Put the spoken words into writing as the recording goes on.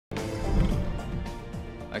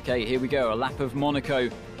Okay, here we go, a lap of Monaco,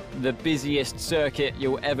 the busiest circuit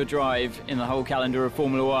you'll ever drive in the whole calendar of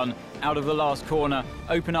Formula One. Out of the last corner,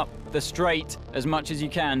 open up the straight as much as you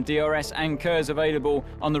can. DRS and KERS available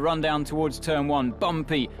on the run down towards turn 1.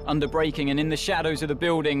 Bumpy, under braking and in the shadows of the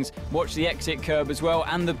buildings. Watch the exit curb as well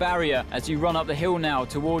and the barrier as you run up the hill now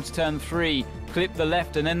towards turn 3. Clip the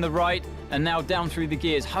left and then the right, and now down through the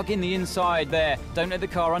gears, hugging the inside there. Don't let the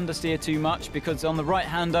car understeer too much, because on the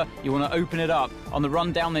right-hander, you want to open it up. On the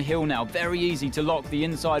run down the hill now, very easy to lock the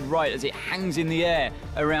inside right as it hangs in the air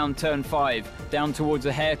around turn 5. Down towards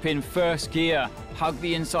the hairpin, first gear. Hug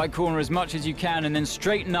the inside corner as much as you can and then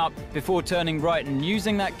straighten up before turning right and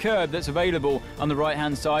using that curb that's available on the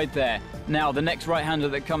right-hand side there. Now, the next right-hander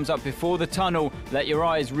that comes up before the tunnel, let your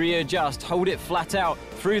eyes readjust, hold it flat out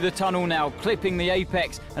through the tunnel now, clipping the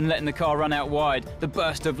apex and letting the car run out wide. The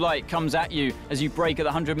burst of light comes at you as you brake at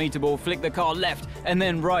the 100-meter ball, flick the car left and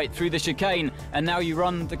then right through the chicane, and now you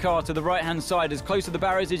run the car to the right-hand side as close to the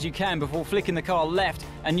barriers as you can before flicking the car left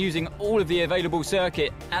and using all of the available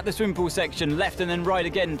circuit at the swim pool section, left and then right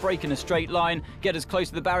again, brake in a straight line, get as close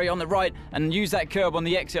to the barrier on the right and use that curb on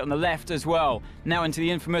the exit on the left as well. Now into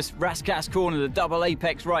the infamous Rascasse corner, the double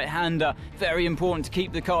apex right-hander. Very important to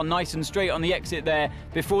keep the car nice and straight on the exit there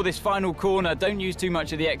before this final corner. Don't use too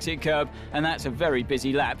much of the exit curb, and that's a very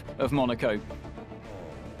busy lap of Monaco.